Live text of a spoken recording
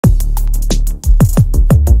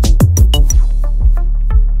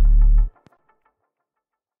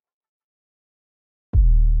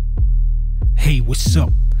what's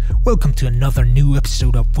up? Welcome to another new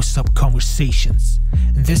episode of What's Up Conversations.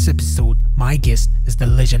 In this episode, my guest is the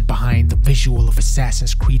legend behind the visual of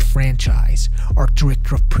Assassin's Creed franchise, art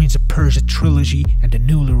director of Prince of Persia trilogy and the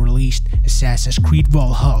newly released Assassin's Creed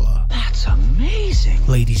Valhalla. That's amazing.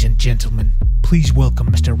 Ladies and gentlemen, please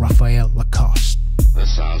welcome Mr. Raphael Lacoste. That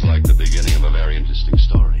sounds like the beginning of a very interesting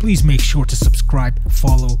story. Please make sure to subscribe,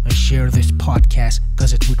 follow, and share this podcast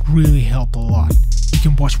because it would really help a lot. You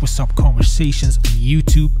can watch What's Up Conversations on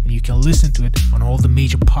YouTube and you can listen to it on all the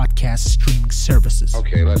major podcast streaming services.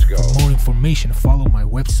 Okay, let's go. For more information, follow my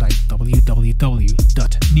website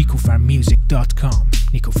www.nicofarmusic.com,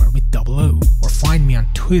 Nicofar with double O, or find me on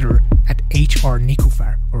Twitter at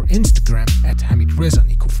hrnicofar or Instagram at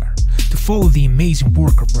HamidRezaNicofar. To follow the amazing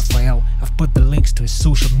work of Raphael, I've put the links to his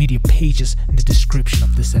social media pages in the description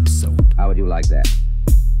of this episode. How would you like that?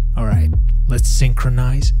 Alright, let's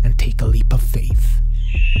synchronize and take a leap of faith.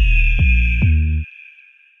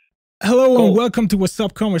 Hello and welcome to What's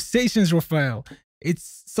Up Conversations, Raphael.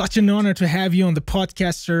 It's such an honor to have you on the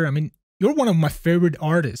podcast, sir. I mean, you're one of my favorite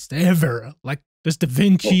artists ever. Like, there's Da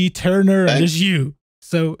Vinci, Turner, and there's you.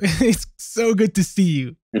 So it's so good to see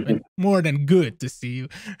you. More than good to see you.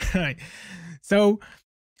 Right. So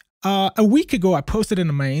a week ago, I posted it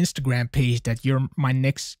on my Instagram page that you're my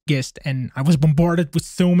next guest, and I was bombarded with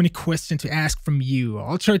so many questions to ask from you.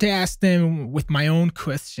 I'll try to ask them with my own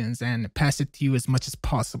questions and pass it to you as much as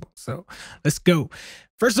possible. So let's go.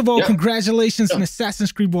 First of all, congratulations on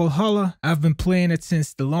Assassin's Creed Valhalla. I've been playing it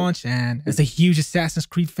since the launch, and as a huge Assassin's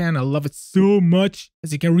Creed fan, I love it so much.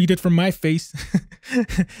 As you can read it from my face,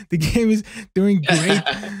 the game is doing great.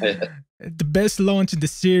 The best launch in the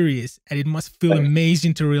series, and it must feel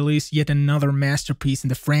amazing to release yet another masterpiece in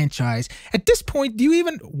the franchise. At this point, do you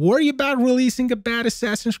even worry about releasing a bad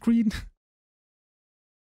Assassin's Creed?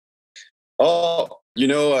 Oh,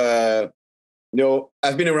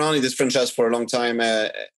 I've been around in this franchise for a long time.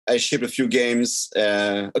 I shipped a few games,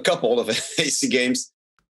 a couple of AC games,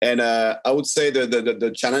 and I would say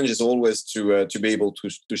the challenge is always to be able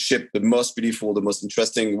to ship the most beautiful, the most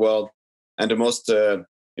interesting world, and the most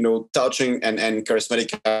touching and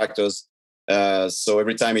charismatic characters. So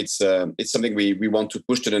every time it's something we want to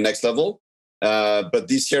push to the next level. But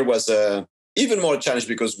this year was even more a challenge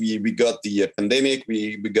because we got the pandemic,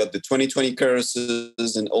 we got the 2020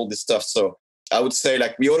 curses and all this stuff. So I would say,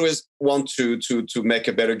 like, we always want to make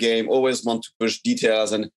a better game, always want to push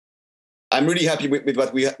details, and I'm really happy with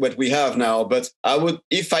what we have now. But I would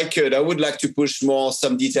like to push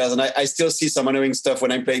some details, and I still see some annoying stuff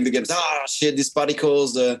when I'm playing the games. Shit, these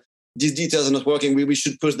particles, these details are not working. We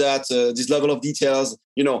should push that this level of details,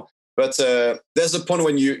 But there's a point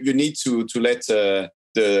when you need to let the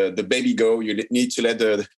baby go. You need to let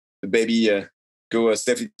the baby go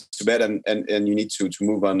safely to bed, and you need to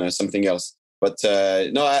move on something else. But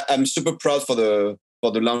I'm super proud for the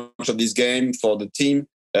launch of this game, for the team.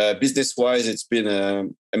 Business-wise, it's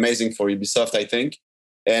been amazing for Ubisoft, I think.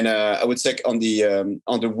 And I would say on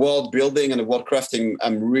the world building and the world crafting,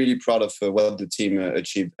 I'm really proud of what the team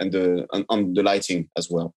achieved, and on the lighting as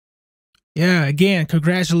well. Yeah, again,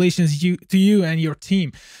 congratulations to you and your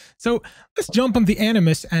team. So let's jump on the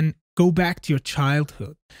Animus and go back to your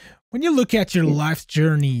childhood. When you look at your life's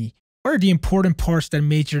journey, what are the important parts that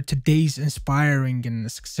made you today's inspiring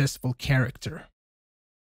and successful character?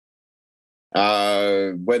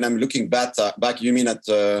 When I'm looking back, you mean at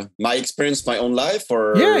my experience, my own life,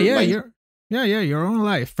 or your own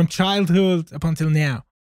life from childhood up until now.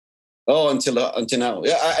 Oh, until now.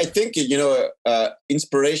 Yeah, I think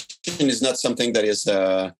inspiration is not something that is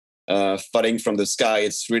falling from the sky.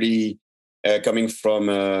 It's really coming from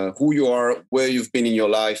who you are, where you've been in your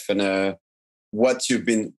life, and what you've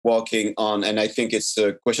been working on. And I think it's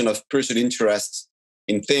a question of pursued interest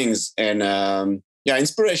in things. And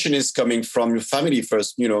inspiration is coming from your family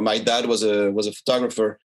first. My dad was a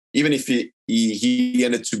photographer, even if he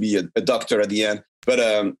ended to be a doctor at the end. But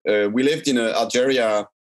we lived in Algeria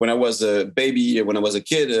when I was a baby, when I was a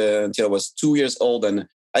kid, until I was 2 years old. And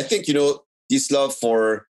I think, this love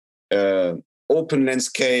for open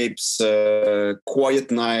landscapes, quiet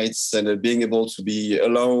nights, and being able to be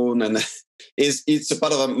alone, and it's a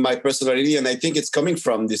part of my personality. And I think it's coming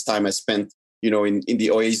from this time I spent, in the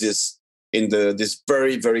oasis, in this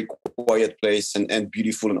very, very quiet place and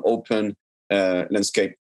beautiful and open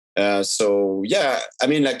landscape. If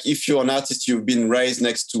you're an artist, you've been raised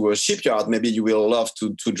next to a shipyard, maybe you will love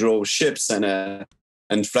to draw ships and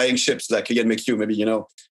flying ships like Lian McHugh, maybe,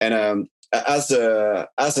 And as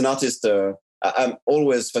an artist, I'm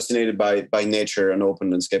always fascinated by nature and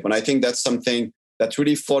open landscape. And I think that's something that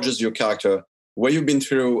really forges your character, what you've been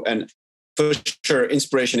through. And for sure,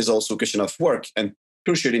 inspiration is also a question of work and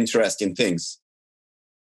pursued interest in things.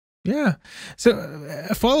 Yeah. So,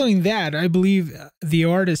 following that, I believe the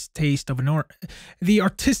artistic taste of an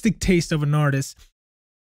artist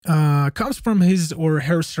comes from his or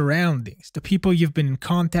her surroundings, the people you've been in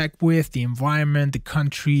contact with, the environment, the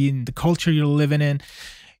country, and the culture you're living in.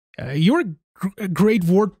 You're a great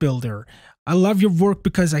word builder. I love your work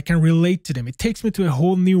because I can relate to them. It takes me to a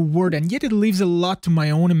whole new world, and yet it leaves a lot to my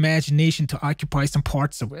own imagination to occupy some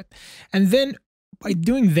parts of it. And then by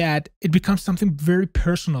doing that, it becomes something very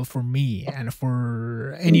personal for me and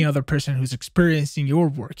for any other person who's experiencing your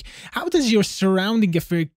work. How does your surrounding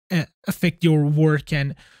affect your work?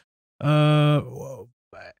 And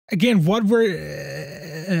again, what were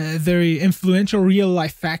the influential real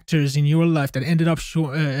life factors in your life that ended up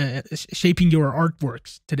shaping your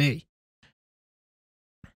artworks today?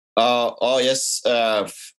 Oh yes, I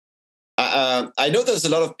know there's a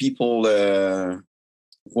lot of people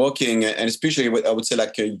working, and especially with, I would say,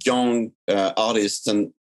 like a young artists,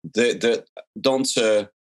 and they don't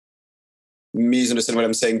misunderstand what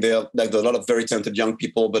I'm saying. They're like, there are a lot of very talented young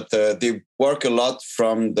people, but they work a lot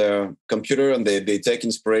from the computer, and they take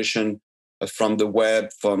inspiration from the web,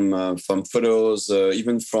 from photos,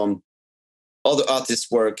 even from other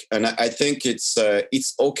artists' work. And I think it's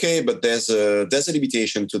okay, but there's a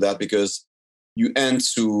limitation to that, because you end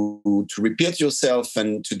to repeat yourself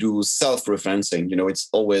and to do self-referencing. You know, it's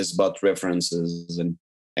always about references and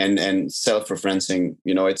self-referencing.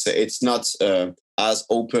 You know, it's not as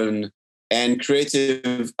open and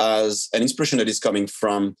creative as an inspiration that is coming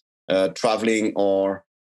from traveling or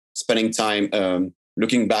spending time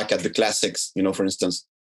looking back at the classics. You know, for instance,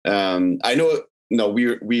 I know. No,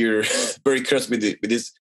 we're very cursed with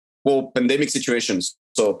this whole pandemic situation.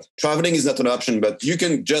 So traveling is not an option, but you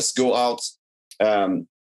can just go out,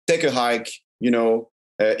 take a hike. You know,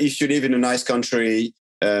 if you live in a nice country,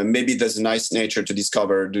 maybe there's a nice nature to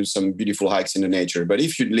discover, do some beautiful hikes in the nature. But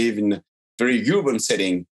if you live in a very urban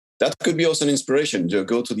setting, that could be also an inspiration to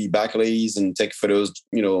go to the back alleys and take photos,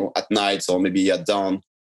 you know, at night or maybe at dawn.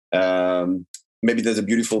 Maybe there's a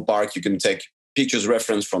beautiful park. You can take pictures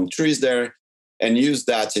reference from trees there and use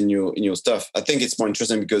that in your stuff. I think it's more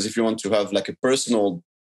interesting because if you want to have like a personal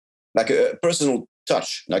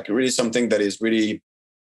touch, like really something that is really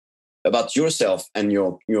about yourself and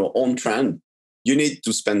your own trend, you need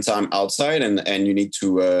to spend time outside, and you need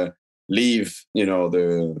to leave, you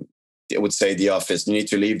know, I would say the office. You need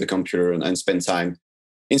to leave the computer and spend time.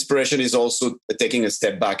 Inspiration is also taking a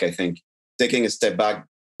step back. I think taking a step back,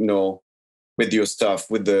 you know, with your stuff,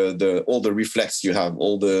 with the all the reflex you have,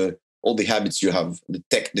 all the habits you have, the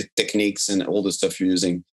techniques and all the stuff you're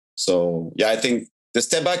using. So yeah, I think the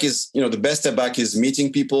step back is, you know, the best step back is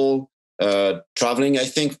meeting people, traveling. I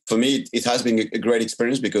think for me, it has been a great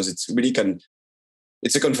experience because it's really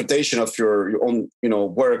it's a confrontation of your own, you know,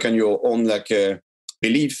 work and your own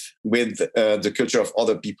belief with the culture of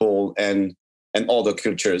other people and other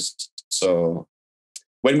cultures. So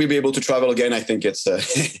when we'll be able to travel again, I think it's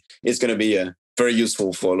it's going to be very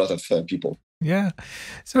useful for a lot of people. Yeah.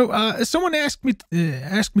 So someone asked me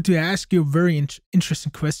to ask you a very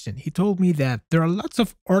interesting question. He told me that there are lots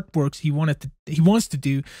of artworks he wants to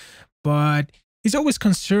do, but he's always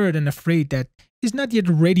concerned and afraid that he's not yet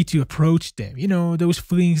ready to approach them. You know, those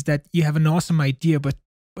feelings that you have an awesome idea, but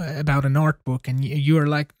about an art book, and you're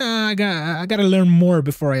like, I got to learn more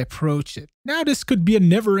before I approach it. Now this could be a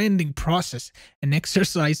never-ending process, an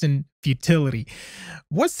exercise in futility.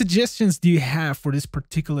 What suggestions do you have for this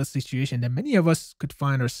particular situation that many of us could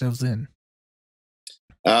find ourselves in?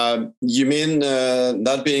 You mean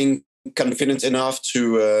not being confident enough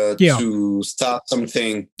to start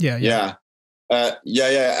something? Yeah.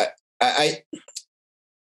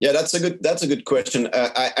 Yeah, that's a good question.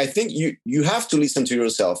 I think you have to listen to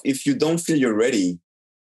yourself. If you don't feel you're ready,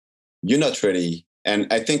 you're not ready. And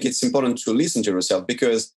I think it's important to listen to yourself,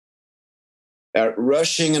 because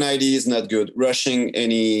rushing an idea is not good. Rushing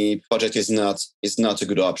any project is not a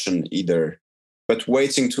good option either. But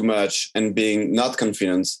waiting too much and being not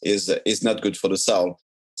confident is not good for the soul.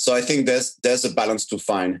 So I think there's a balance to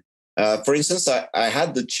find. For instance, I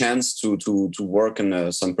had the chance to work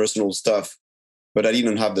on some personal stuff, but I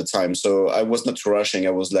didn't have the time. So I was not rushing.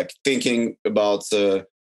 I was like thinking about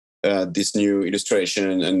this new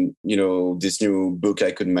illustration and, you know, this new book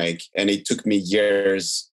I could make. And it took me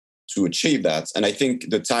years to achieve that. And I think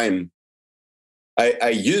the time I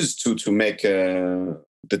used to make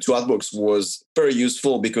the two artbooks was very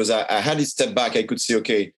useful, because I had to step back. I could see,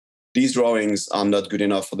 okay, these drawings are not good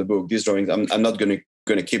enough for the book. These drawings, I'm not going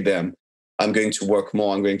to keep them. I'm going to work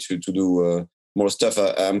more. I'm going to do more stuff.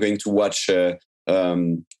 I'm going to watch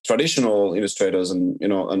traditional illustrators, and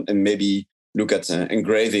and maybe look at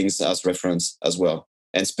engravings as reference as well,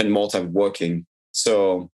 and spend more time working.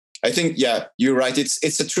 So I think, yeah, you're right.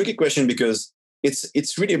 It's a tricky question because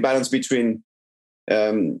it's really a balance between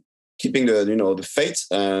keeping the faith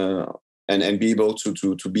and be able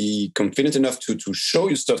to be confident enough to show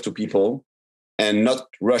your stuff to people, and not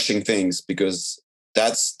rushing things, because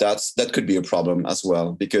that could be a problem as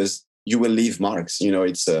well, because you will leave marks.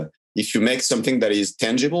 It's if you make something that is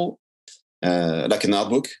tangible, like an art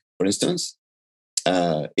book, for instance,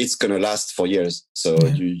 it's gonna last for years. So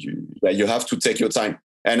you have to take your time.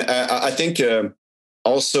 And I think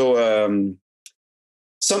also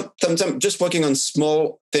sometimes just working on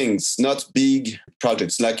small things, not big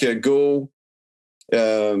projects. Like go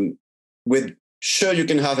with, sure, you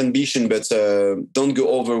can have ambition, but don't go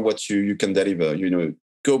over what you can deliver.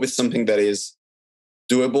 Go with something that is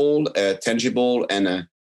doable, tangible, and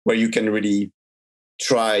where you can really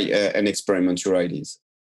try and experiment your ideas.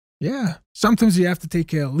 Yeah, sometimes you have to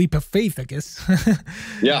take a leap of faith, I guess.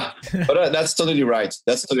 Yeah, but that's totally right.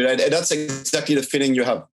 That's totally right. And that's exactly the feeling you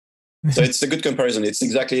have. So it's a good comparison. It's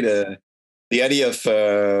exactly the idea of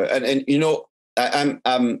and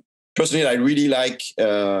I'm personally, I really like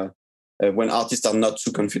when artists are not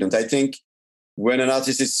too confident. I think when an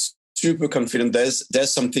artist is super confident,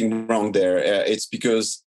 there's something wrong there. It's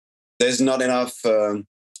because there's not enough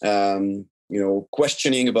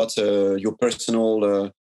questioning about your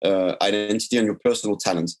personal identity and your personal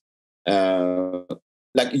talent.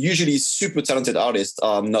 Like usually super talented artists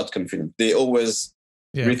are not confident. They always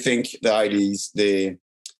rethink the ideas. They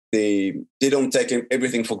don't take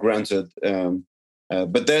everything for granted.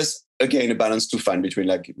 But there's again a balance to find between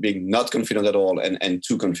like being not confident at all and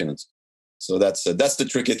too confident. So that's the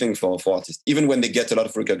tricky thing for artists. Even when they get a lot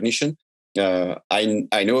of recognition,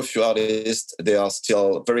 I know a few artists, they are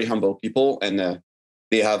still very humble people, and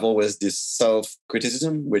they have always this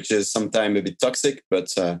self-criticism, which is sometimes a bit toxic, but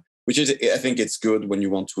which is, I think it's good when you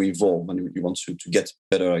want to evolve and you want to get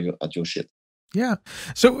better at your shit. Yeah.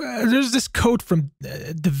 So there's this quote from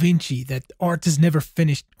Da Vinci that art is never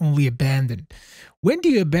finished, only abandoned. When do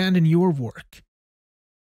you abandon your work?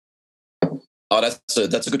 Oh, that's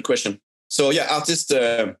a good question. So yeah, artists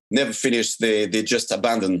never finish. They just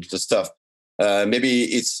abandon the stuff.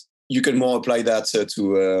 Maybe you can more apply that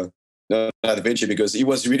to Da Vinci, because he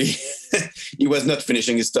was really he was not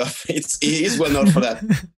finishing his stuff. He is well known for that.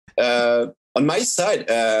 On my side,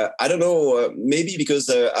 I don't know. Maybe because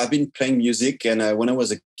I've been playing music, and when I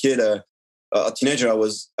was a kid, a teenager, I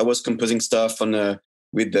was composing stuff on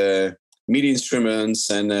with MIDI instruments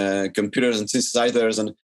and computers and synthesizers,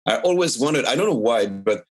 and I always wanted. I don't know why,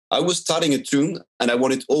 but I was starting a tune, and I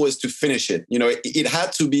wanted always to finish it. It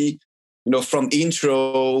had to be, from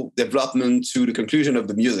intro development to the conclusion of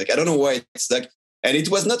the music. I don't know why it's like, and it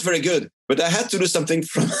was not very good, but I had to do something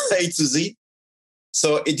from A to Z.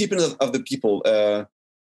 So it depends of the people.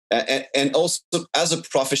 And also as a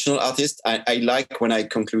professional artist, I like when I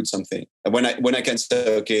conclude something, when I can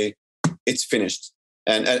say, okay, it's finished.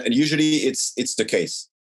 And usually it's the case.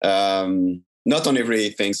 Not on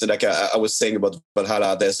everything. So like I was saying about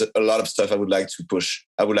Valhalla, there's a lot of stuff I would like to push.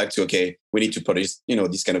 I would like to, okay, we need to polish,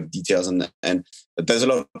 these kind of details. And there's a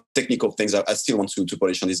lot of technical things I still want to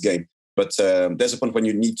polish on this game. But there's a point when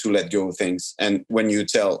you need to let go of things. And when you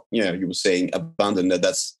tell, you were saying abandon,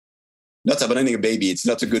 that's not abandoning a baby. It's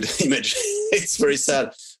not a good image. It's very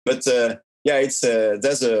sad. But it's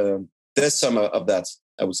there's some of that,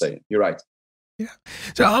 I would say. You're right. Yeah.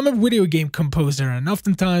 So I'm a video game composer, and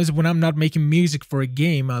oftentimes when I'm not making music for a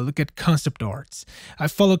game, I look at concept arts. I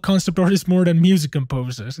follow concept artists more than music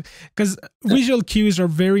composers because visual cues are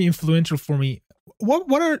very influential for me.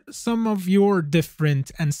 What are some of your different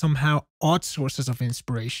and somehow odd sources of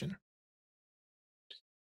inspiration?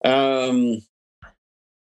 So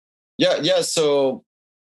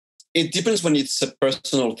it depends when it's a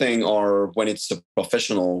personal thing or when it's a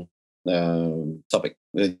professional topic.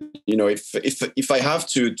 If I have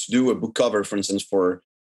to do a book cover, for instance, for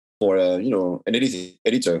an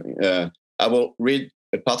editor, I will read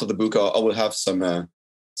a part of the book, or I will have some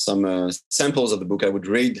samples of the book I would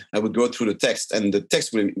read. I would go through the text, and the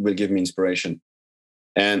text will give me inspiration.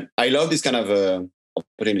 And I love this kind of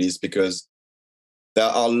opportunities because there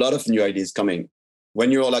are a lot of new ideas coming.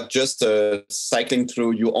 When you're like just cycling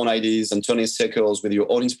through your own ideas and turning circles with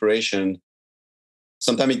your own inspiration,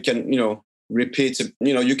 sometimes it can, repeat.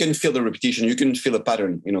 You can feel the repetition. You can feel a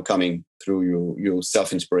pattern, coming through your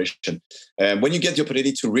self-inspiration. When you get the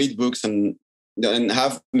opportunity to read books and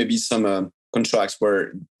have maybe some contracts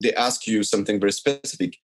where they ask you something very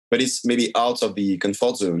specific, but it's maybe out of the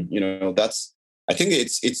comfort zone. I think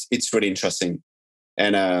it's really interesting.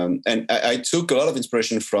 And I took a lot of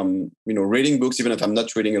inspiration from reading books, even if I'm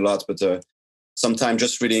not reading a lot, but sometimes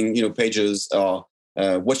just reading pages or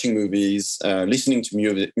watching movies, listening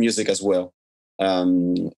to music as well.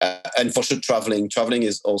 And for sure, traveling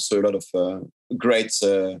is also a lot of great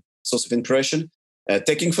source of inspiration.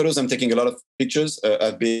 Taking photos, I'm taking a lot of pictures.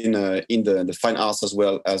 I've been in the fine arts as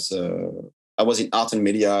well as I was in art and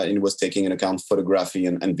media, and was taking into account photography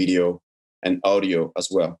and video and audio as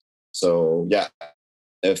well. So yeah,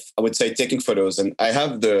 if I would say taking photos, and I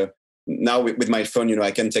have now with my phone,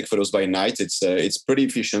 I can take photos by night. It's pretty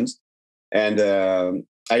efficient, and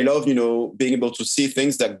I love being able to see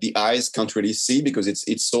things that the eyes can't really see because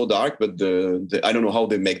it's so dark. But the I don't know how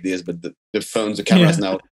they make this, but the phones, the cameras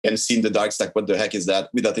now can see in the dark. It's like, what the heck is that,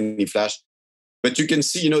 without any flash? But you can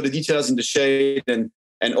see the details in the shade and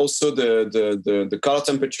also the color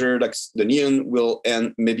temperature, like the neon will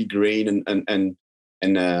end maybe green and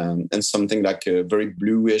something like very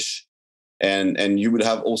bluish, and you would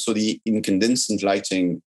have also the incandescent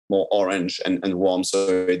lighting, more orange and warm.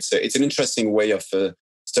 So it's an interesting way of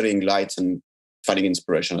studying light and finding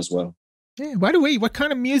inspiration as well. Yeah. By the way, what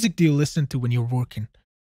kind of music do you listen to when you're working?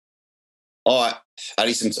 Oh, I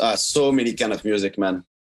listen to so many kind of music, man.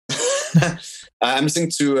 I'm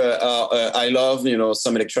listening to. I love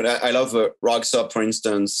some electronic. I love rock sub, for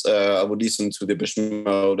instance. I would listen to Depeche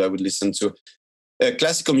Mode. I would listen to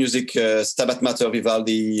classical music, Stabat Mater,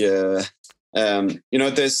 Vivaldi.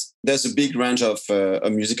 There's a big range of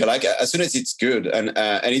music I like, as soon as it's good, and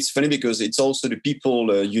it's funny because it's also the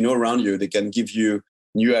people around you. They can give you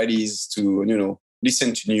new ideas to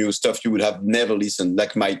listen to new stuff you would have never listened.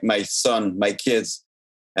 Like my son, my kids,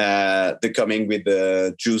 they're coming with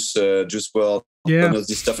Juice WRLD,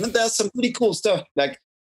 this stuff, and there's some pretty cool stuff. Like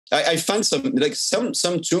I find some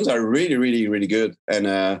tunes are really, really, really good, and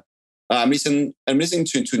I'm listening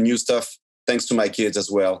to new stuff thanks to my kids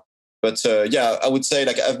as well. But I would say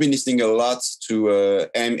I've been listening a lot to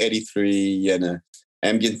M83 and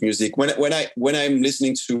ambient music. When I'm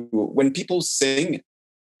listening to when people sing,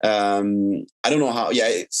 I don't know how.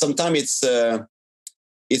 Yeah, sometimes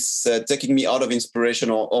it's taking me out of inspiration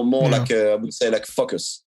or more I would say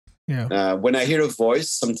focus. Yeah. When I hear a voice,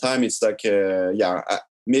 sometimes it's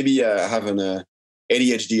maybe I have an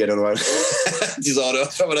ADHD, I don't know, disorder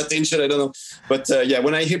of attention, I don't know. But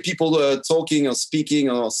when I hear people talking or speaking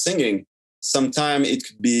or singing, sometimes it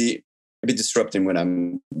could be a bit disrupting when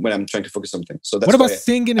I'm trying to focus on something. So that's what about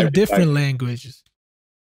singing in different languages?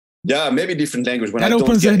 Yeah, maybe different language. That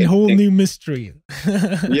opens a whole new mystery.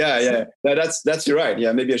 yeah. That's right.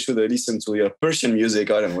 Yeah, maybe I should listen to your Persian music.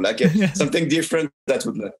 I don't know, something different. That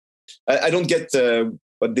would. I don't get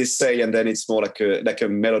what they say, and then it's more like a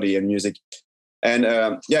melody and music. And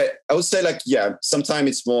I would say sometimes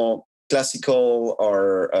it's more classical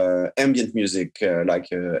or ambient music, like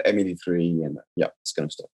M83 and this kind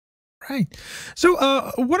of stuff. Right. So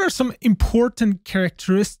what are some important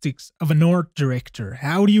characteristics of an art director?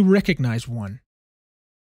 How do you recognize one?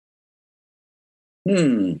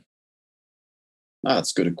 That's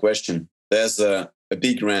a good question. There's a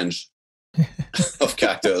big range of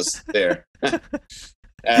characters there.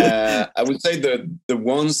 I would say the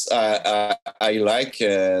ones I like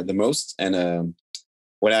the most, and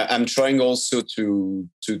when I'm trying also to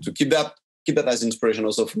keep that as inspiration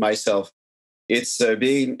also for myself, it's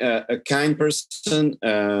being a kind person,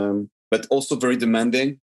 but also very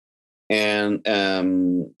demanding, and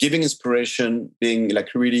giving inspiration, being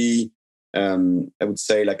really, I would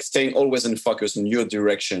say staying always in focus in your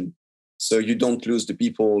direction, so you don't lose the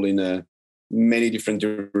people in many different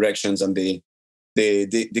directions, and they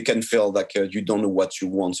can feel you don't know what you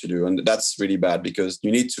want to do, and that's really bad because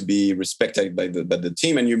you need to be respected by the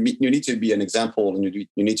team, and you need to be an example, and you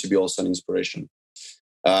need to be also an inspiration.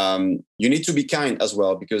 You need to be kind as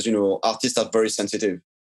well because artists are very sensitive.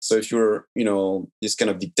 So if you're this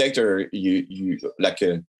kind of dictator, you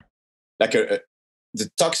the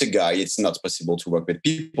toxic guy, it's not possible to work with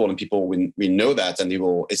people, and people we know that, and they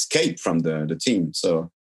will escape from the team.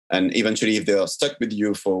 So. And eventually, if they are stuck with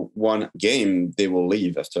you for one game, they will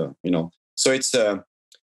leave after, So it's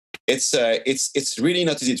really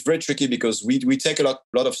not easy. It's very tricky because we take a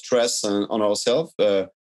lot of stress on ourselves.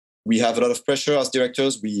 We have a lot of pressure as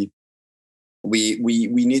directors. We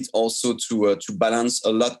need also to balance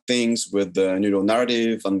a lot of things with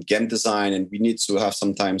narrative and game design, and we need to have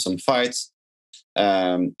sometimes some fights.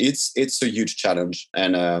 It's a huge challenge,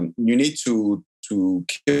 and you need to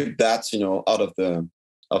keep that out of the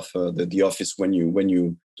office when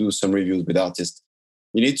you do some reviews with artists.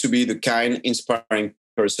 You need to be the kind, inspiring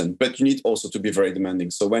person, but you need also to be very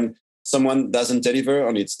demanding. So when someone doesn't deliver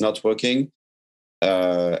and it's not working,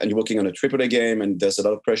 and you're working on a AAA game, and there's a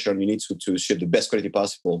lot of pressure, and you need to ship the best quality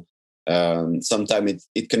possible. Sometimes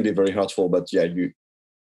it can be very hurtful, but yeah,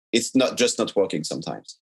 it's not working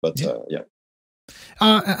sometimes. But yeah.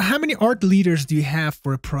 How many art leaders do you have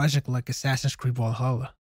for a project like Assassin's Creed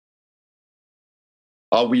Valhalla?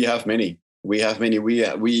 Oh, we have many. I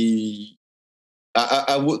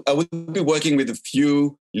would be working with a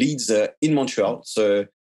few leads in Montreal. So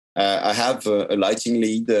I have a lighting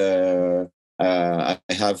lead. I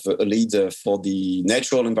have a lead for the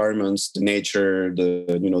natural environments, the nature,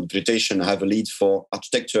 the vegetation. I have a lead for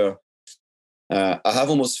architecture. I have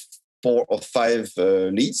almost 4 or 5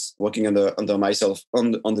 leads working under myself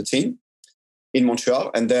on the team in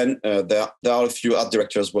Montreal, and then there are a few art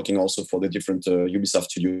directors working also for the different Ubisoft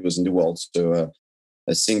studios in the world. So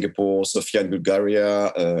Singapore, Sofia in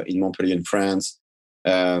Bulgaria, in Montpellier in France,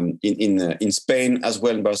 in Spain as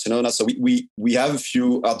well, in Barcelona. So we have a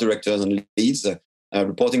few art directors and leads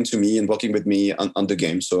reporting to me and working with me on the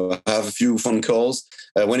game. So I have a few phone calls.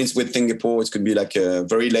 When it's with Singapore, it could be like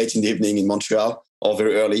very late in the evening in Montreal or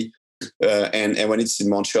very early. And when it's in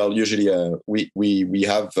Montreal, usually we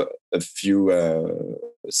have a few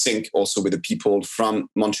sync also with the people from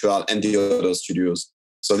Montreal and the other studios.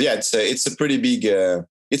 So yeah, it's a pretty big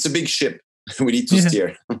it's a big ship we need to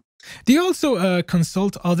steer. Do you also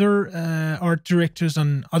consult other art directors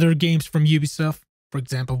on other games from Ubisoft, for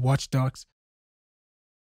example, Watch Dogs?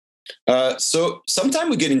 So sometimes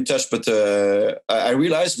we get in touch, but I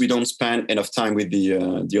realize we don't spend enough time with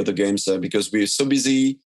the other games because we're so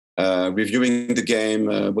busy reviewing the game,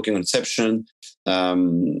 working on Inception.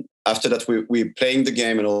 After that, we're playing the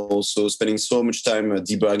game and also spending so much time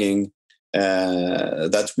debugging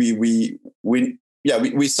that we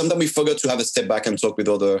sometimes we forget to have a step back and talk with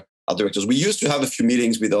other art directors. We used to have a few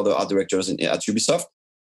meetings with other art directors at Ubisoft,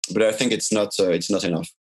 but I think it's not enough.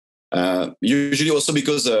 Usually also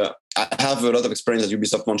because I have a lot of experience at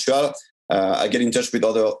Ubisoft Montreal, I get in touch with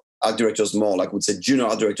other art directors more, like I would say junior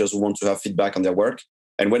art directors who want to have feedback on their work.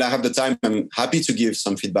 And when I have the time, I'm happy to give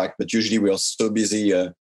some feedback, but usually we are so busy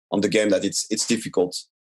on the game that it's difficult.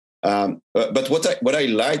 But what I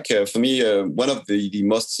like, for me, one of the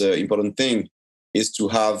most important thing is to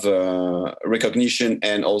have recognition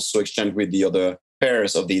and also exchange with the other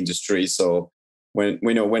pairs of the industry. So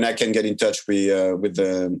when I can get in touch with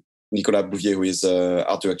Nicolas Bouvier, who is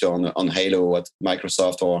art director on Halo at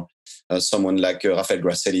Microsoft, or someone like Raphael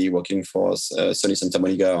Grasselli working for Sony Santa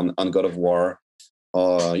Monica on God of War,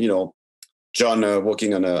 or John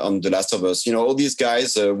working on The Last of Us. All these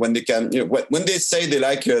guys, when they can, when they say they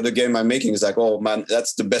like the game I'm making, it's like, oh man,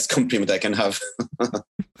 that's the best compliment I can have.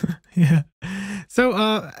 Yeah. So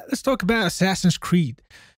let's talk about Assassin's Creed.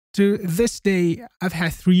 To this day, I've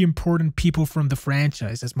had 3 important people from the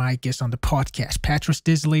franchise as my guests on the podcast. Patrice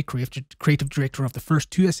Désilets, creative director of the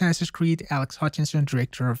first 2 Assassin's Creed, Alex Hutchinson,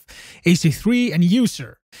 director of AC3, and you,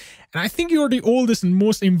 sir. And I think you're the oldest and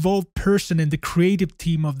most involved person in the creative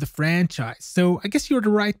team of the franchise. So I guess you're the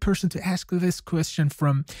right person to ask this question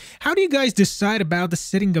from. How do you guys decide about the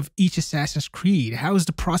setting of each Assassin's Creed? How is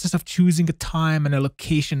the process of choosing a time and a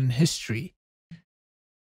location in history?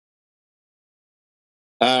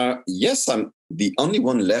 Yes, I'm the only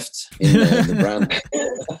one left in the brand.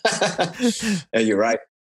 You're right.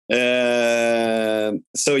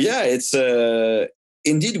 So yeah, it's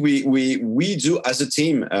indeed we do as a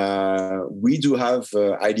team. We do have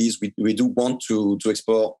ideas. We do want to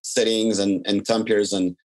explore settings and time periods.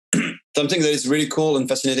 And something that is really cool and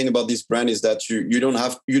fascinating about this brand is that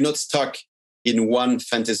you're not stuck in one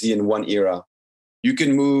fantasy and one era. You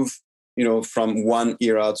can move from one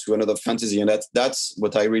era to another fantasy. And that's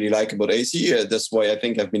what I really like about AC. That's why I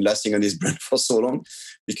think I've been lasting on this brand for so long,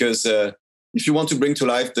 because if you want to bring to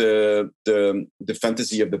life the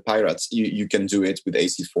fantasy of the pirates, you can do it with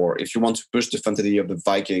AC4. If you want to push the fantasy of the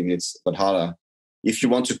Viking, it's Valhalla. If you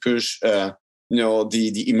want to push,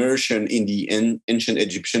 the immersion in the ancient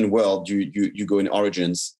Egyptian world, you go in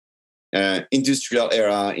Origins. Industrial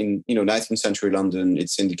era in 19th century London,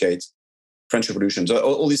 it Syndicate. French Revolution. So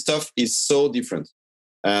all this stuff is so different.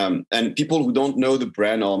 And people who don't know the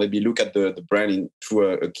brand or maybe look at the brand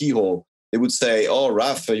through a keyhole, they would say, oh,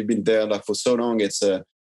 Raph, you've been there for so long. It's you're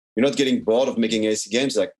not getting bored of making AC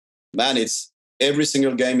games. Like, man, it's every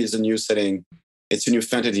single game is a new setting. It's a new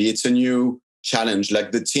fantasy. It's a new challenge.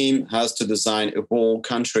 Like the team has to design a whole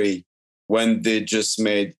country when they just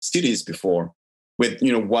made cities before with,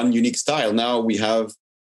 one unique style. Now we have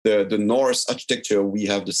the Norse architecture, we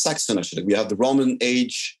have the Saxon architecture, we have the Roman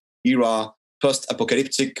age era,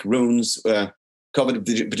 post-apocalyptic ruins, covered with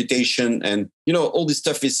vegetation, and all this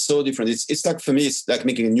stuff is so different. It's like, for me, it's like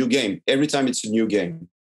making a new game. Every time it's a new game.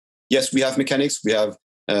 yes, we have mechanics. We have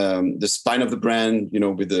the spine of the brand,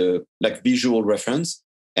 with the like visual reference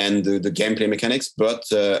and the gameplay mechanics.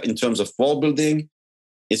 But in terms of world building,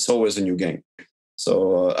 it's always a new game.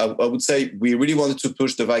 So I would say we really wanted to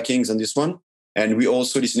push the Vikings on this one, and we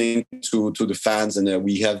also listening to the fans, and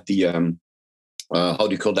we have the how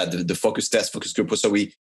do you call that, the focus group. So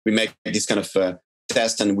we make this kind of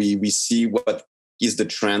test, and we see what is the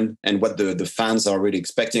trend and what the fans are really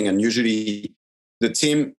expecting, and usually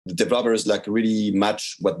the developers like really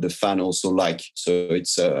match what the fan also like. So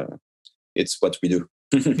it's what we do.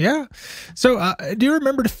 Yeah. So do you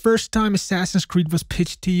remember the first time Assassin's Creed was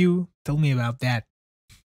pitched to you? Tell me about that.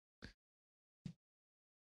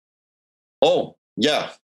 Oh, yeah.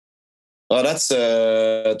 Oh, that's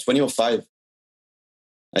 2005,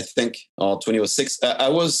 I think, or 2006. I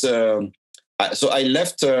was so I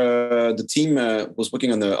left the team. Was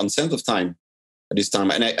working on Sense of Time at this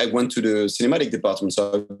time, and I went to the cinematic department.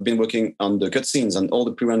 So I've been working on the cutscenes and all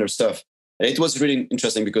the pre-render stuff. And it was really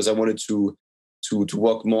interesting because I wanted to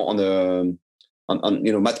work more on the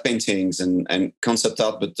on matte paintings and concept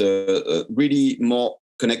art, but really more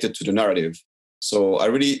connected to the narrative. So I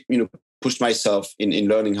really pushed myself in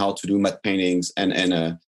learning how to do matte paintings and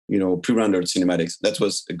pre-rendered cinematics. That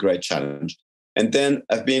was a great challenge. And then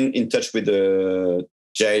I've been in touch with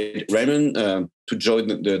Jade Raymond to join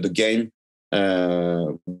the game,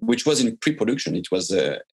 which was in pre-production. It was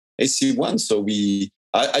AC1. So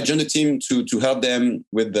I joined the team to help them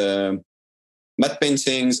with the matte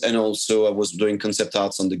paintings, and also I was doing concept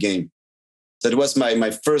arts on the game. So that was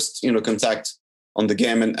my first contact on the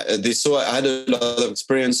game, and they saw I had a lot of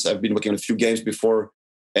experience. I've been working on a few games before,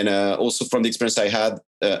 and also from the experience I had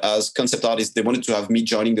as concept artist, they wanted to have me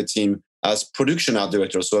joining the team as production art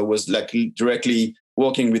director. So I was like directly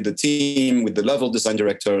working with the team, with the level design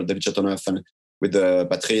director David Chatonoff, and with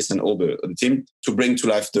Patrice and all the team to bring to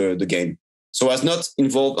life the game. So I was not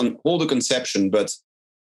involved on all the conception, but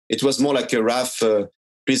it was more like a Raph,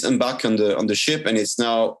 please embark on the ship, and it's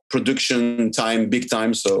now production time, big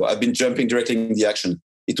time. So I've been jumping directly in the action.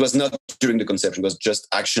 It was not during the conception; it was just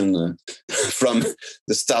action from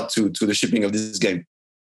the start to the shipping of this game.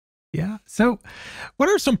 Yeah. So, what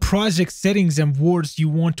are some project settings and worlds you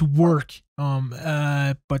want to work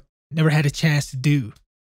but never had a chance to do?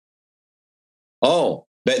 Oh,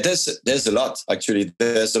 but there's a lot actually.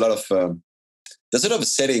 There's a lot of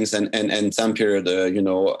settings and time period.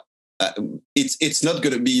 It's not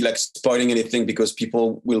going to be like spoiling anything because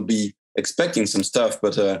people will be expecting some stuff.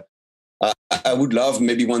 But I would love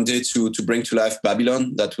maybe one day to bring to life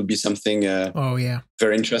Babylon. That would be something. Oh yeah,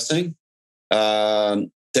 very interesting.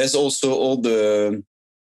 There's also all the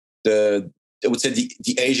I would say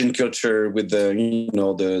the Asian culture with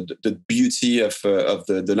the beauty of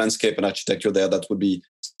the landscape and architecture there. That would be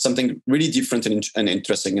something really different and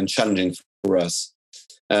interesting and challenging for us.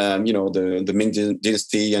 The Ming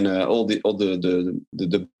Dynasty and all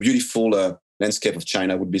the beautiful landscape of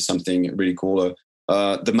China would be something really cool.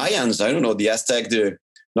 The Mayans, I don't know, the Aztec, the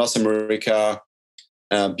North America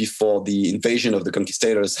before the invasion of the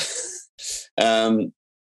conquistadors.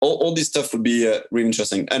 All this stuff would be really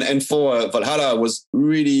interesting. And for Valhalla, I was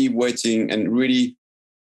really waiting and really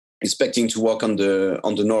expecting to work on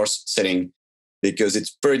the Norse setting because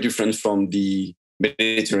it's very different from the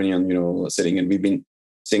Mediterranean, setting. And we've been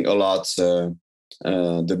seeing a lot the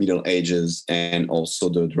Middle Ages and also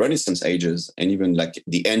the Renaissance ages and even like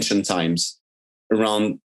the ancient times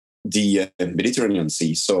around the Mediterranean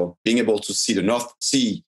Sea. So being able to see the North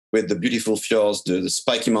Sea with the beautiful fjords, the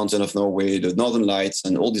spiky mountain of Norway, the Northern Lights,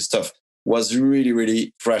 and all this stuff was really,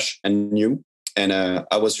 really fresh and new. And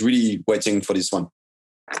I was really waiting for this one.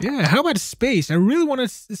 Yeah, how about space? I really want to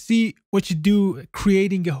see what you do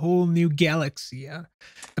creating a whole new galaxy, a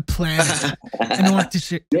planet.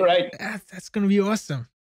 You're right. That's going to be awesome.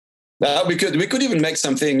 We could even make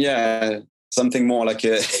something more like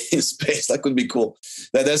in space. That could be cool.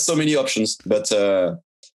 There's so many options, but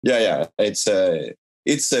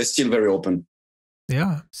it's still very open.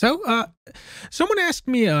 Yeah. So someone asked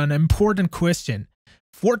me an important question.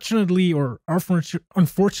 Fortunately or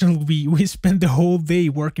unfortunately, we spend the whole day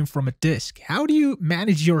working from a desk. How do you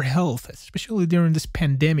manage your health, especially during this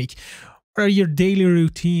pandemic? What are your daily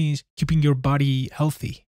routines keeping your body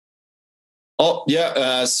healthy? Oh,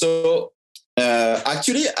 yeah. So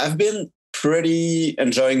actually, I've been pretty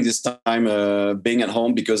enjoying this time being at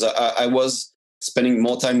home because I was spending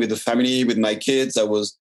more time with the family, with my kids. I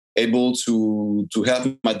was able to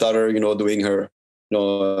help my daughter, doing her,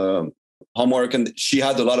 homework, and she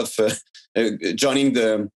had a lot of joining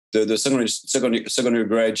the secondary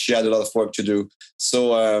grade. She had a lot of work to do,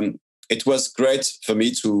 so it was great for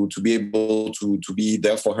me to be able to be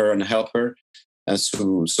there for her and help her. And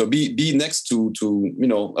so be next to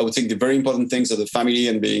I would think the very important things of the family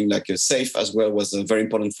and being like safe as well was very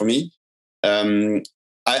important for me.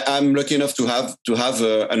 I'm lucky enough to have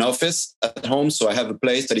an office at home, so I have a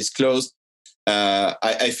place that is closed.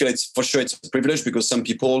 I feel it's a privilege, because some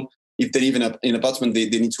people, if they live in an apartment, they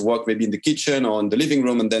need to work maybe in the kitchen or in the living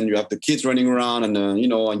room, and then you have the kids running around and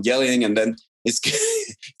and yelling, and then it's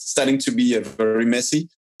starting to be very messy.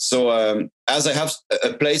 So as I have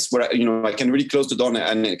a place where I can really close the door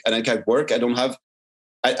and I can work, I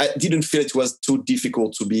didn't feel it was too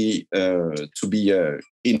difficult to be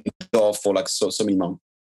indoor for like so many months.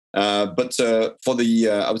 But for the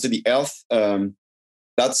I would say the health,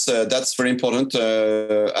 that's very important.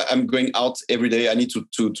 I'm going out every day. I need to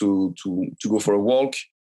go for a walk.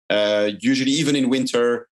 Usually, even in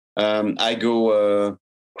winter, I go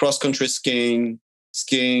cross country skiing.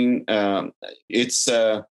 It's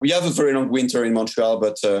we have a very long winter in Montreal,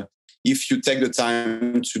 but if you take the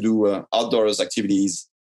time to do outdoors activities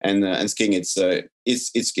and skiing, it's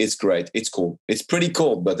great. It's cool. It's pretty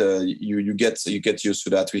cold, but you get used to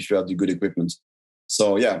that if you have the good equipment.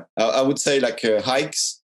 So yeah, I would say like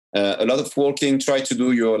hikes, a lot of walking. Try to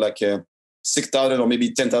do your like 6,000 or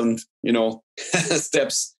maybe 10,000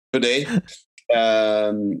 steps per day.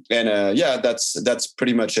 Yeah, that's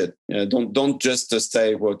pretty much it. Don't just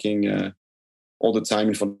stay working all the time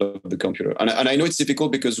in front of the computer. And I know it's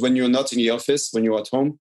difficult, because when you're not in the office, when you're at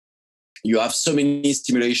home, you have so many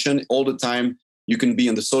stimulation all the time. You can be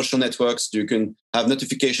on the social networks. You can have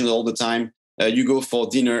notifications all the time. You go for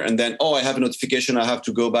dinner and then, I have a notification. I have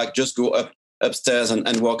to go back. Just go upstairs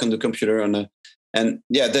and work on the computer. And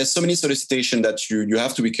yeah, there's so many solicitations that you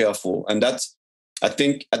have to be careful. And that's, I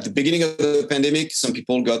think at the beginning of the pandemic, some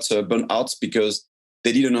people got burnt out because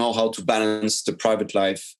they didn't know how to balance the private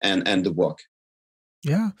life and the work.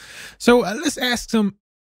 Yeah. So let's ask some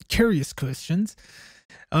curious questions.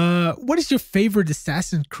 What is your favorite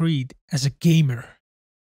Assassin's Creed as a gamer?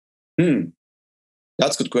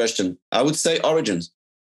 That's a good question. I would say Origins.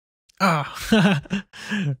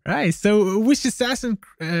 Right. So which Assassin's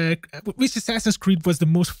Creed was the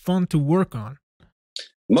most fun to work on?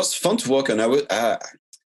 Most fun to work on, I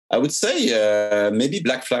would say maybe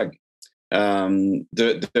Black Flag.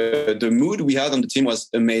 The mood we had on the team was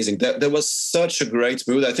amazing. There was such a great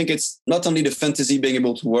mood. I think it's not only the fantasy being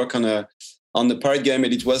able to work on the pirate game,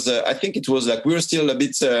 and it was I think it was like we were still a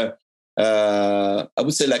bit I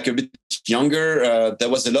would say like a bit younger. There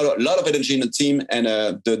was a lot of energy in the team, and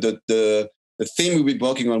the theme we were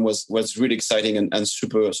working on was really exciting and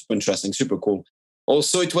super interesting, super cool.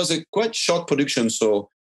 Also, it was a quite short production, so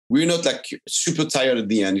we're not like super tired at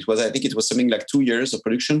the end. I think it was something like 2 years of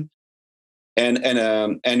production, and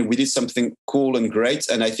we did something cool and great.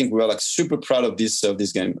 And I think we were like super proud of this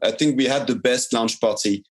game. I think we had the best launch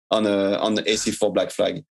party on the AC4 Black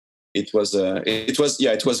Flag. It was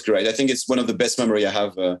great. I think it's one of the best memory I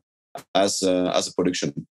have as a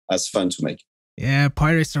production, as fun to make. Yeah,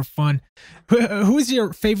 pirates are fun. Who is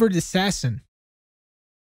your favorite assassin?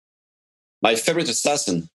 My favorite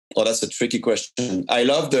assassin? Oh, that's a tricky question. I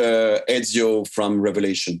love the Ezio from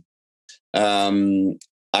Revelation.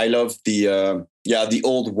 I love the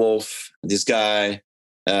old wolf, this guy,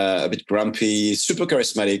 a bit grumpy, super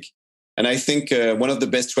charismatic. And I think one of the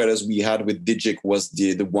best trailers we had with Digic was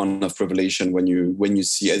the one of Revelation, when you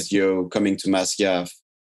see Ezio coming to Masyaf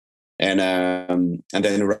and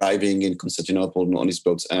then arriving in Constantinople on his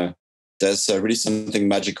boat. There's really something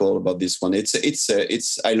magical about this one. It's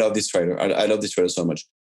I love this trailer. I love this trailer so much.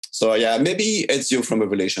 So yeah, maybe Ezio from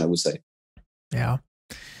Revelation, I would say. Yeah.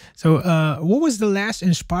 So what was the last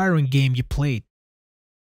inspiring game you played?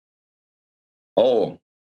 Oh,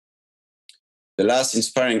 the last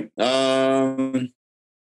inspiring. There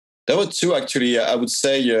were two actually. I would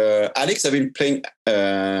say Alex. I've been playing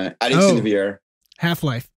Alex in VR.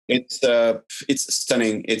 Half-Life. It's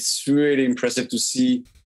stunning. It's really impressive to see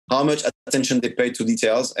how much attention they pay to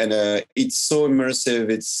details, and it's so immersive.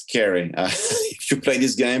 It's scary. If you play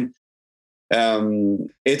this game,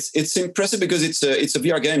 it's impressive because it's a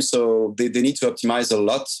VR game, so they need to optimize a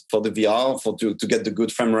lot for the VR to get the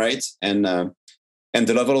good frame rate, and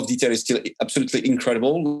the level of detail is still absolutely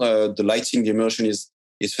incredible. The lighting, the immersion is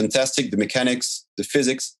fantastic. The mechanics, the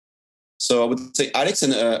physics. So I would say Alex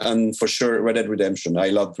and for sure Red Dead Redemption. I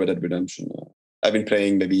love Red Dead Redemption. I've been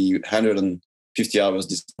playing maybe 150 hours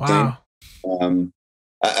this game.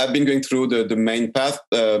 I've been going through the main path,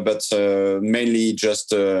 but mainly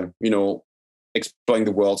just exploring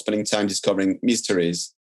the world, spending time discovering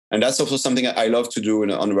mysteries. And that's also something I love to do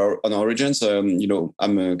on Origins. I'm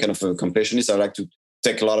a kind of a completionist. I like to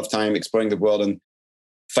take a lot of time exploring the world and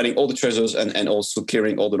finding all the treasures and also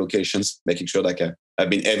clearing all the locations, making sure like I've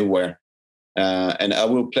been everywhere. And I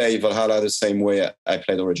will play Valhalla the same way I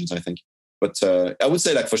played Origins, I think. But I would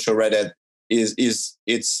say like for sure Red Dead it's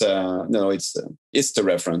the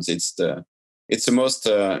reference. It's the most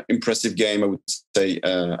impressive game, I would say,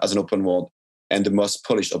 as an open world, and the most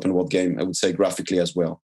polished open world game, I would say, graphically as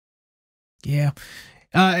well. Yeah.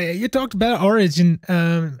 You talked about Origin.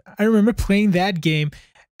 I remember playing that game,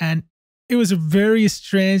 and it was a very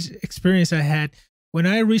strange experience I had. When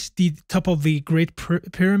I reached the top of the Great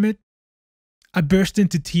Pyramid, I burst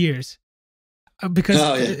into tears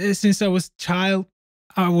because since I was a child,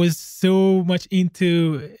 I was so much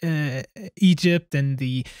into Egypt and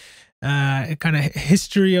the kind of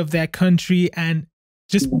history of that country, and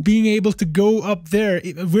just being able to go up there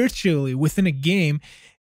virtually within a game,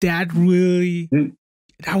 that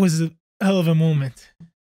was a hell of a moment.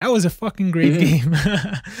 That was a fucking great game.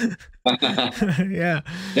 Yeah.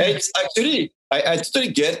 Yeah, it's actually, I totally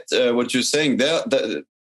get what you're saying there.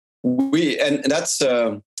 And that's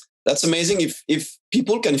amazing if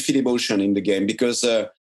people can feel emotion in the game, because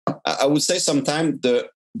I would say sometimes the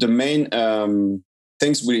main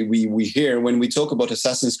things we hear when we talk about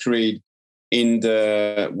Assassin's Creed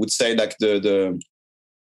would say like the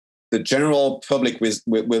general public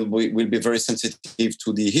will be very sensitive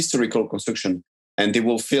to the historical construction, and they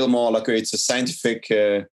will feel more like it's a scientific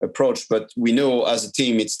approach. But we know as a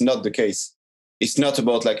team it's not the case. It's not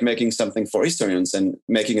about like making something for historians and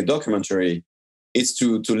making a documentary. It's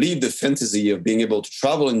to live the fantasy of being able to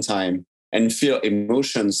travel in time and feel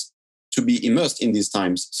emotions, to be immersed in these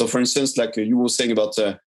times. So for instance, like you were saying about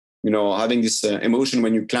having this emotion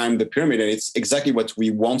when you climb the pyramid, and it's exactly what we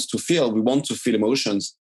want to feel. We want to feel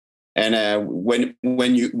emotions. And when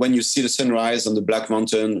you see the sunrise on the Black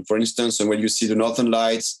Mountain, for instance, and when you see the Northern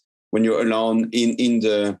Lights, when you're alone in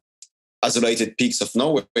the isolated peaks of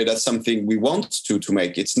Norway, that's something we want to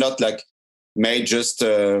make. It's not like made just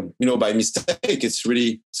by mistake. It's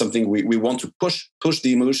really something we want to push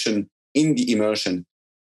the emotion in the immersion.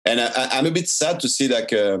 And I'm a bit sad to see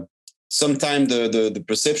like sometimes the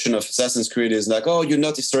perception of Assassin's Creed is like, oh, you're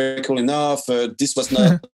not historical enough. This was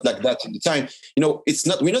not like that at the time. It's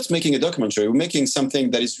not. We're not making a documentary. We're making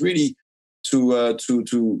something that is really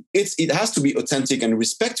it has to be authentic and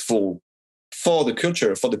respectful for the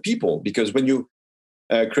culture, for the people. Because when you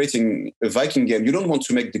creating a Viking game, you don't want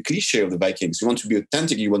to make the cliche of the Vikings. You want to be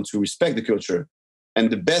authentic. You want to respect the culture. And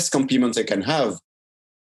the best compliment I can have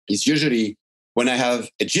is usually when I have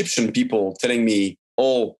Egyptian people telling me,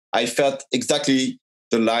 oh, I felt exactly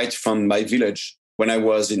the light from my village when I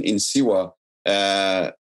was in Siwa.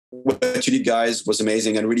 What you did, guys, was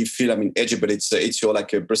amazing, and really feel I'm in Egypt, but it's your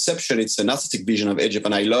like a perception, it's an artistic vision of Egypt,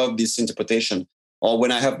 and I love this interpretation. Or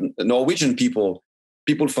when I have Norwegian people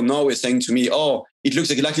from Norway saying to me, oh, it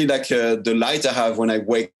looks exactly like the light I have when I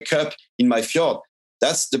wake up in my fjord.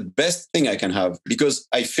 That's the best thing I can have, because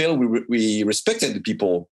I feel we respected the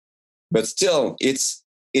people, but still it's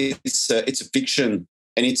a fiction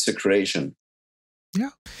and it's a creation. Yeah.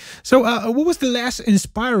 So what was the last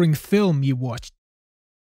inspiring film you watched?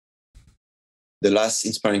 The last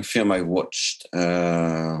inspiring film I watched.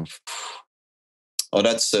 That's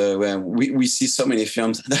where we see so many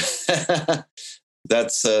films.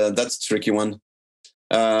 That's a tricky one.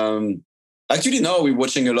 Actually, now we're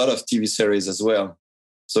watching a lot of TV series as well.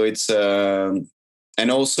 So it's and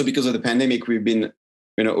also because of the pandemic, we've been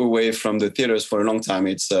away from the theaters for a long time.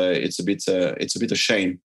 It's a bit a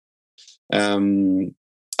shame.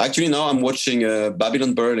 Actually, now I'm watching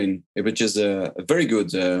Babylon Berlin, which is a very good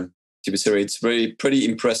TV series. It's pretty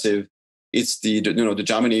impressive. It's the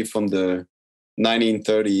Germany from the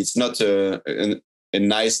 1930s. It's not a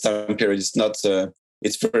nice time period. It's not.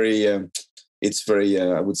 It's very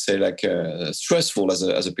I would say like stressful as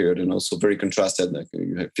a period, and also very contrasted. Like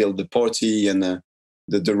you feel the poverty and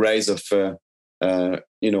the rise of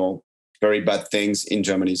very bad things in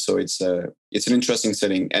Germany. So it's an interesting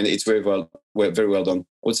setting, and it's very well done. I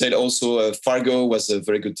would say also Fargo was a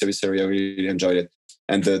very good TV series. I really enjoyed it,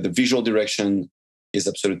 and the visual direction is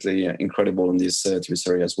absolutely incredible in this TV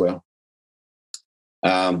series as well.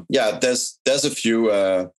 There's a few.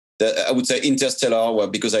 I would say Interstellar,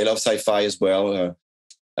 because I love sci-fi as well.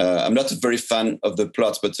 I'm not a very fan of the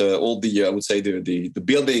plot, but all the I would say the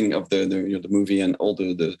building of the movie and all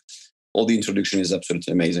the introduction is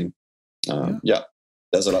absolutely amazing.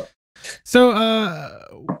 There's a lot. So,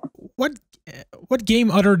 what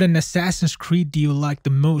game other than Assassin's Creed do you like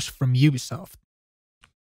the most from Ubisoft?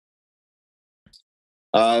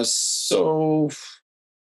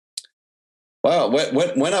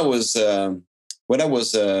 When when I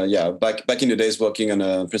was back in the days working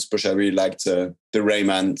on Prince Push, I really liked the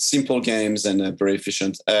Rayman, simple games and very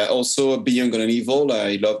efficient. Also, Beyond Good and Evil,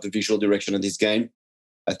 I love the visual direction of this game.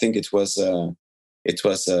 I think it was a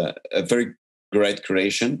very great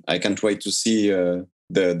creation. I can't wait to see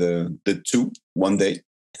the 2 one day.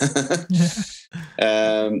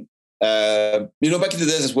 Back in the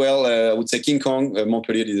days as well, I would say King Kong,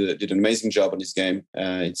 Montpellier did an amazing job on this game.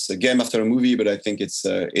 It's a game after a movie, but I think it's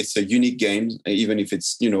a unique game, even if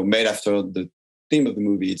it's made after the theme of the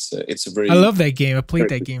movie. It's a very. I love that game. I played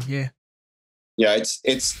that game. Yeah. Yeah,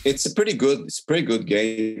 it's a pretty good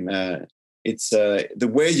game. It's the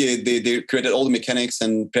way they created all the mechanics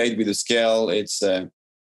and played with the scale. It's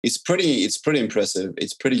pretty impressive.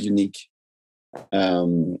 It's pretty unique.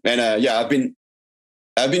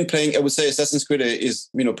 I've been playing. I would say Assassin's Creed is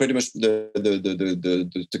pretty much the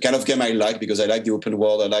kind of game I like, because I like the open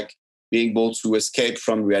world. I like being able to escape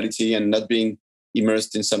from reality and not being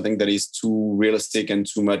immersed in something that is too realistic and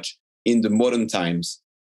too much in the modern times.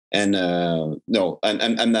 And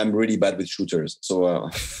I'm really bad with shooters, so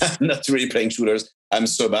I'm not really playing shooters. I'm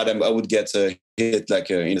so bad. I would get hit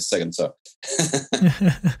in a second. So,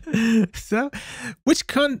 so which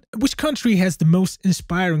country has the most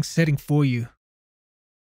inspiring setting for you?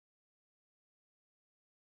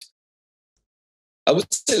 I would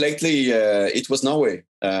say lately it was Norway.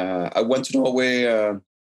 I went to Norway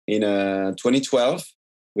in 2012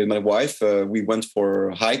 with my wife. We went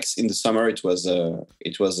for hikes in the summer. It was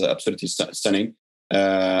absolutely stunning.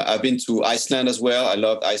 I've been to Iceland as well. I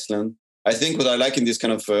loved Iceland. I think what I like in these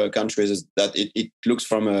kind of countries is that it looks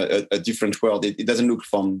from a different world. It doesn't look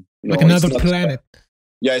from like another planet.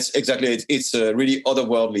 Yeah, it's exactly. It's really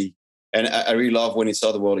otherworldly, and I really love when it's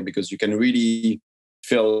otherworldly, because you can really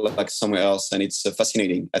feel like somewhere else, and it's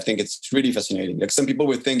fascinating. I think it's really fascinating. Like, some people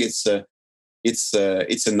would think it's a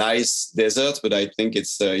nice desert, but I think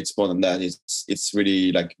it's more than that. It's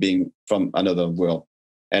really like being from another world,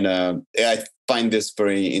 and I find this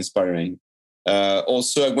very inspiring.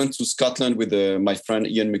 Also, I went to Scotland with my friend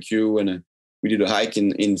Ian McHugh, and we did a hike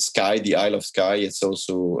in Skye, the Isle of Skye. It's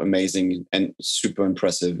also amazing and super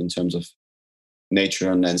impressive in terms of nature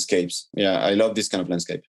and landscapes. Yeah, I love this kind of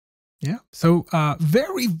landscape. Yeah. So,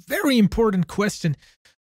 very, very important question.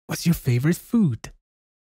 What's your favorite food?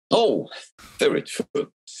 Oh, favorite food.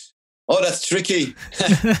 Oh, that's tricky.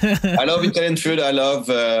 I love Italian food. I love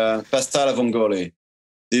pasta alla vongole.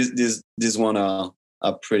 These one are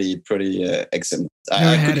pretty excellent.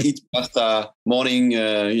 I could eat pasta morning,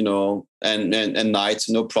 and night,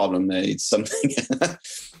 no problem. It's something.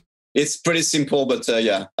 It's pretty simple, but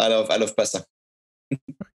yeah, I love pasta.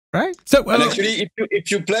 Right. So, and actually,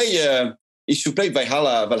 if you play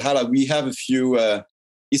Valhalla, we have a few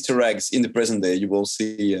Easter eggs in the present day. You will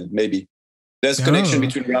see maybe there's a connection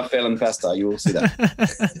between Raphael and pasta. You will see that.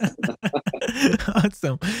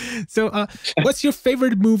 Awesome. So, what's your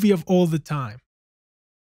favorite movie of all the time?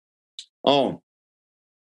 Oh,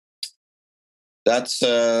 that's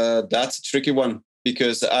a tricky one,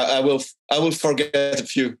 because I will forget a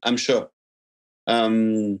few, I'm sure.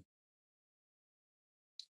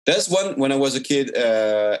 There's one when I was a kid.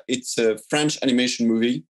 It's a French animation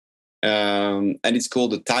movie, and it's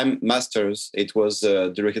called The Time Masters. It was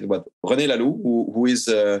directed by René Laloux, who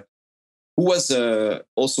was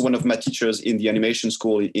also one of my teachers in the animation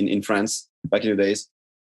school in France back in the days.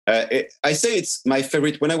 I say it's my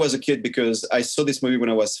favorite when I was a kid, because I saw this movie when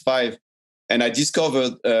I was 5, and I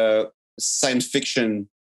discovered science fiction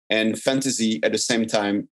and fantasy at the same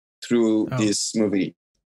time through this movie.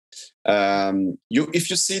 If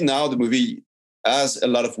you see now, the movie has a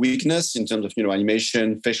lot of weakness in terms of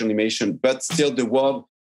animation, facial animation, but still the world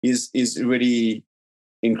is really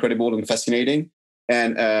incredible and fascinating.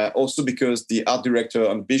 And also because the art director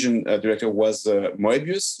and vision director was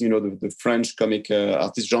Moebius, the French comic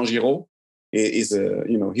artist Jean Giraud,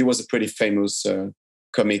 he was a pretty famous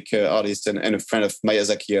comic artist and a friend of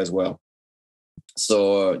Miyazaki as well.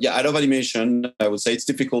 So yeah, I love animation. I would say it's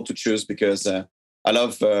difficult to choose, because I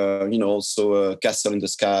love also Castle in the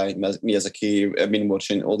Sky, Miyazaki. I've been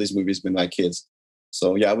watching all these movies with my kids.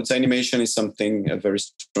 So yeah, I would say animation is something very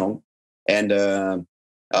strong. And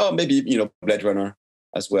maybe Blade Runner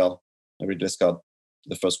as well. Ridley Scott,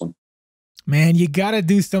 the first one. Man, you gotta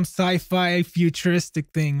do some sci-fi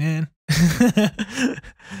futuristic thing, man.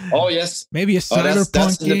 Oh yes, maybe a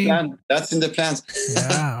cyberpunk game. That's in the plans.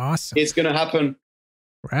 Yeah, awesome. It's gonna happen.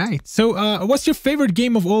 Right. So, what's your favorite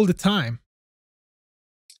game of all the time?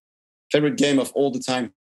 Favorite game of all the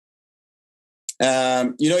time.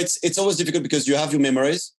 It's always difficult, because you have your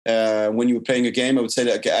memories when you're playing a game. I would say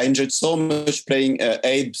that I enjoyed so much playing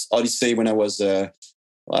Abe's Odyssey when I was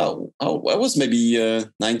wow, I was maybe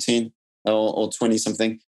 19 or 20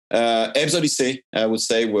 something. Abe's Odyssey, I would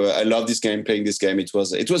say, where I love this game, playing this game. It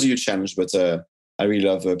was a huge challenge, but I really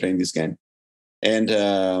love playing this game. And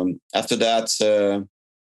after that,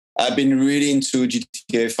 I've been really into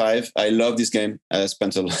GTA 5. I love this game. I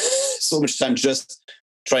spent so much time just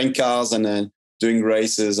trying cars and doing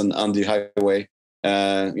races on the highway.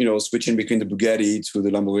 Switching between the Bugatti to the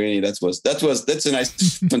Lamborghini. That's a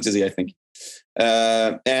nice fantasy, I think.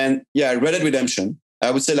 And yeah, Red Dead Redemption. I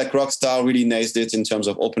would say like Rockstar really nailed it in terms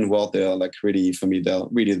of open world. They're like really, for me, they're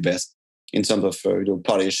really the best in terms of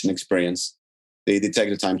polish and experience. They take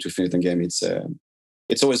the time to finish the game.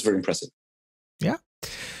 It's always very impressive. Yeah.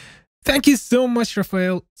 Thank you so much,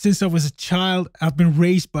 Raphael. Since I was a child, I've been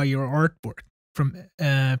raised by your artwork. From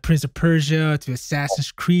Prince of Persia to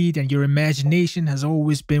Assassin's Creed, and your imagination has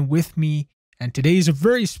always been with me. And today is a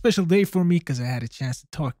very special day for me because I had a chance to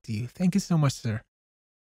talk to you. Thank you so much, sir.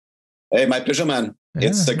 Hey, my pleasure, man.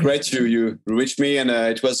 It's great you reached me, and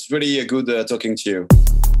it was really good talking to you.